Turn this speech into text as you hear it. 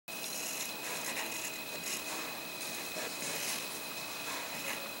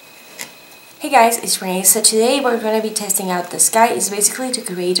Hey guys, it's Renee. So today we're going to be testing out this guy. It's basically to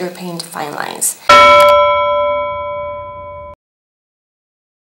create or paint fine lines.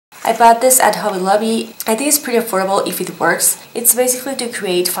 I bought this at Hobby Lobby. I think it's pretty affordable if it works. It's basically to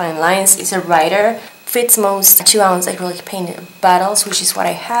create fine lines. It's a writer. Fits most 2-ounce acrylic paint bottles, which is what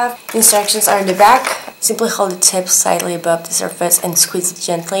I have. Instructions are in the back. Simply hold the tip slightly above the surface and squeeze it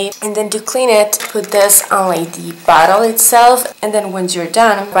gently. And then to clean it, put this on like the bottle itself. And then once you're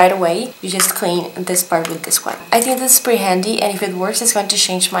done, right away, you just clean this part with this one. I think this is pretty handy, and if it works, it's going to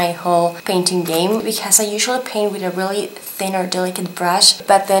change my whole painting game, because I usually paint with a really thin or delicate brush,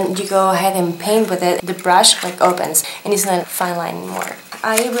 but then you go ahead and paint with it, the brush like opens and it's not a fine line anymore.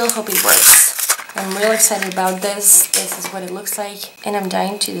 I really hope it works. I'm really excited about this. This is what it looks like, and I'm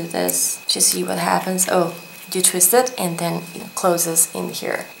dying to do this to see what happens. Oh, you twist it and then it closes in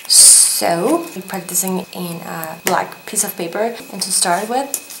here. So I'm practicing in a black piece of paper, and to start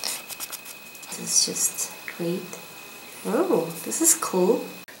with, this is just great. Oh, this is cool.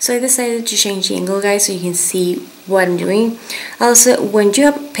 So I decided to change the angle, guys, so you can see what I'm doing. Also, when you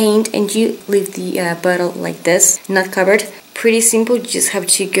have paint and you leave the bottle like this, not covered, pretty simple. You just have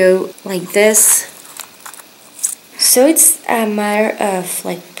to go like this. So it's a matter of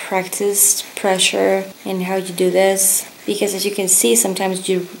like practice, pressure, and how you do this, because as you can see, sometimes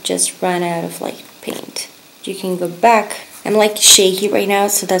you just run out of like paint. You can go back. I'm like shaky right now,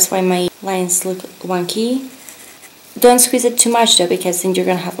 so that's why my lines look wonky. Don't squeeze it too much though, because then you're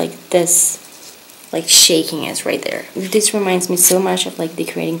gonna have like this like shakiness right there. This reminds me so much of like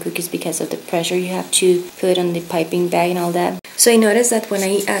decorating cookies because of the pressure you have to put on the piping bag and all that. So I noticed that when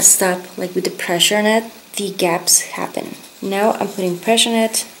I stop like with the pressure on it, the gaps happen. Now I'm putting pressure on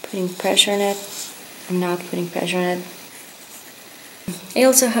it, putting pressure on it, I'm not putting pressure on it. I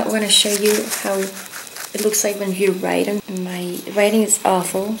also want to show you how it looks like when you write. My writing is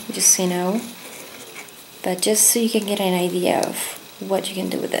awful, just so you know. But just so you can get an idea of what you can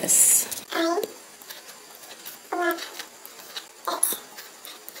do with this.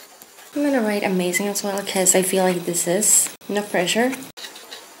 I'm gonna write amazing as well, because I feel like this is no pressure.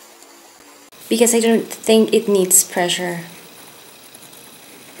 Because I don't think it needs pressure.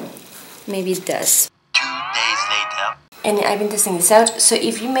 Maybe it does. 2 days later. And I've been testing this out. So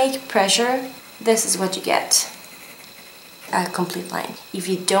if you make pressure, this is what you get. A complete line. If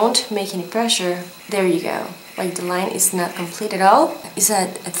you don't make any pressure, there you go. Like the line is not complete at all. It's a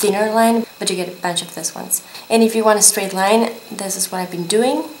thinner line, but you get a bunch of these ones. And if you want a straight line, this is what I've been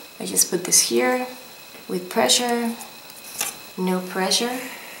doing. I just put this here with pressure, no pressure.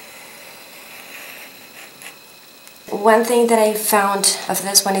 One thing that I found of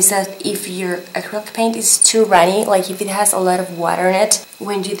this one is that if your acrylic paint is too runny, like if it has a lot of water in it,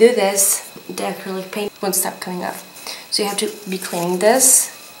 when you do this, the acrylic paint won't stop coming off. So you have to be cleaning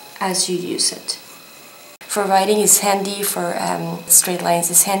this as you use it. For writing it's handy, for straight lines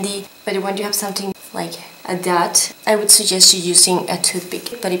it's handy, but when you have something like a dot, I would suggest you using a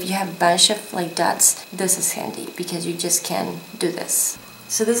toothpick. But if you have a bunch of like dots, this is handy because you just can do this.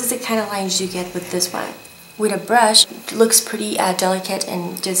 So this is the kind of lines you get with this one. With a brush, it looks pretty delicate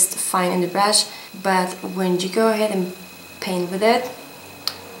and just fine in the brush, but when you go ahead and paint with it,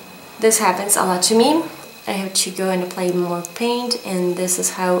 this happens a lot to me. I have to go and apply more paint, and this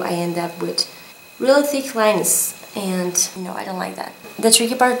is how I end up with really thick lines, and you know, I don't like that. The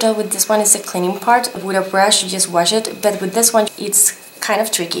tricky part though with this one is the cleaning part. With a brush you just wash it, but with this one it's kind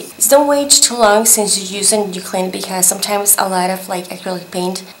of tricky. Just don't wait too long since you use it and you clean it, because sometimes a lot of like acrylic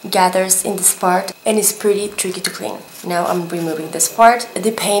paint gathers in this part and it's pretty tricky to clean. Now I'm removing this part.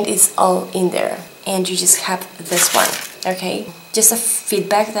 The paint is all in there and you just have this one, okay? Just a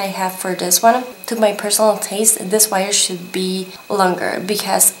feedback that I have for this one. To my personal taste, this wire should be longer,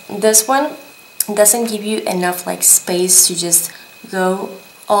 because this one doesn't give you enough like space to just go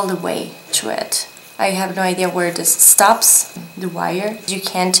all the way through it. I have no idea where this stops, the wire. You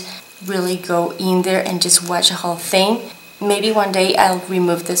can't really go in there and just watch the whole thing. Maybe one day I'll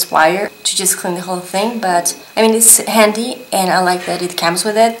remove this wire to just clean the whole thing, but I mean, it's handy and I like that it comes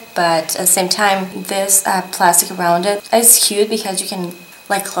with it, but at the same time, this plastic around it is cute because you can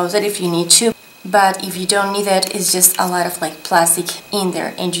like close it if you need to, but if you don't need it, it's just a lot of like plastic in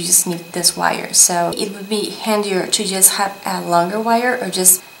there and you just need this wire. So it would be handier to just have a longer wire, or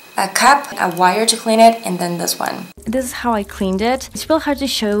just a cup, a wire to clean it, and then this one. This is how I cleaned it. It's real hard to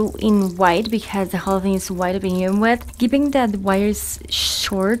show in white because the whole thing is white to begin with. Given that the wire is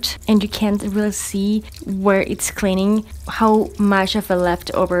short and you can't really see where it's cleaning, how much of a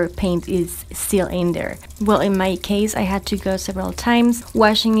leftover paint is still in there. Well, in my case, I had to go several times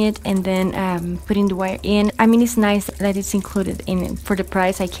washing it and then putting the wire in. I mean, it's nice that it's included in for the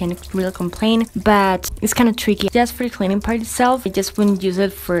price. I can't really complain, but it's kind of tricky. Just for the cleaning part itself, I just wouldn't use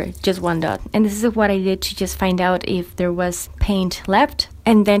it for just one dot. And this is what I did to just find out if there was paint left.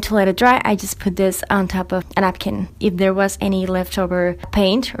 And then to let it dry, I just put this on top of a napkin. If there was any leftover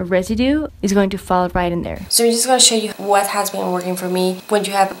paint or residue, it's going to fall right in there. So I'm just going to show you what has been working for me when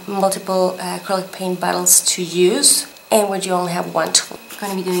you have multiple acrylic paint bottles to use and when you only have one tool. I'm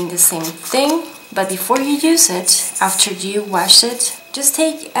going to be doing the same thing, but before you use it, after you wash it, just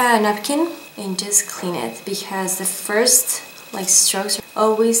take a napkin and just clean it, because the first strokes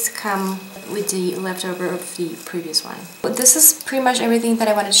always come with the leftover of the previous one. But this is pretty much everything that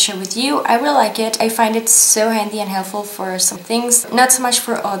I wanted to share with you. I really like it. I find it so handy and helpful for some things, not so much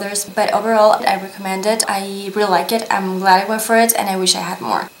for others, but overall I recommend it. I really like it. I'm glad I went for it and I wish I had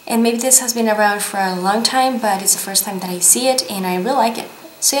more. And maybe this has been around for a long time, but it's the first time that I see it and I really like it.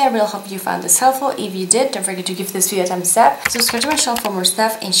 So yeah, I really hope you found this helpful. If you did, don't forget to give this video a thumbs up, subscribe to my channel for more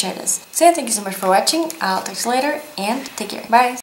stuff, and share this. So yeah, thank you so much for watching. I'll talk to you later, and take care. Bye!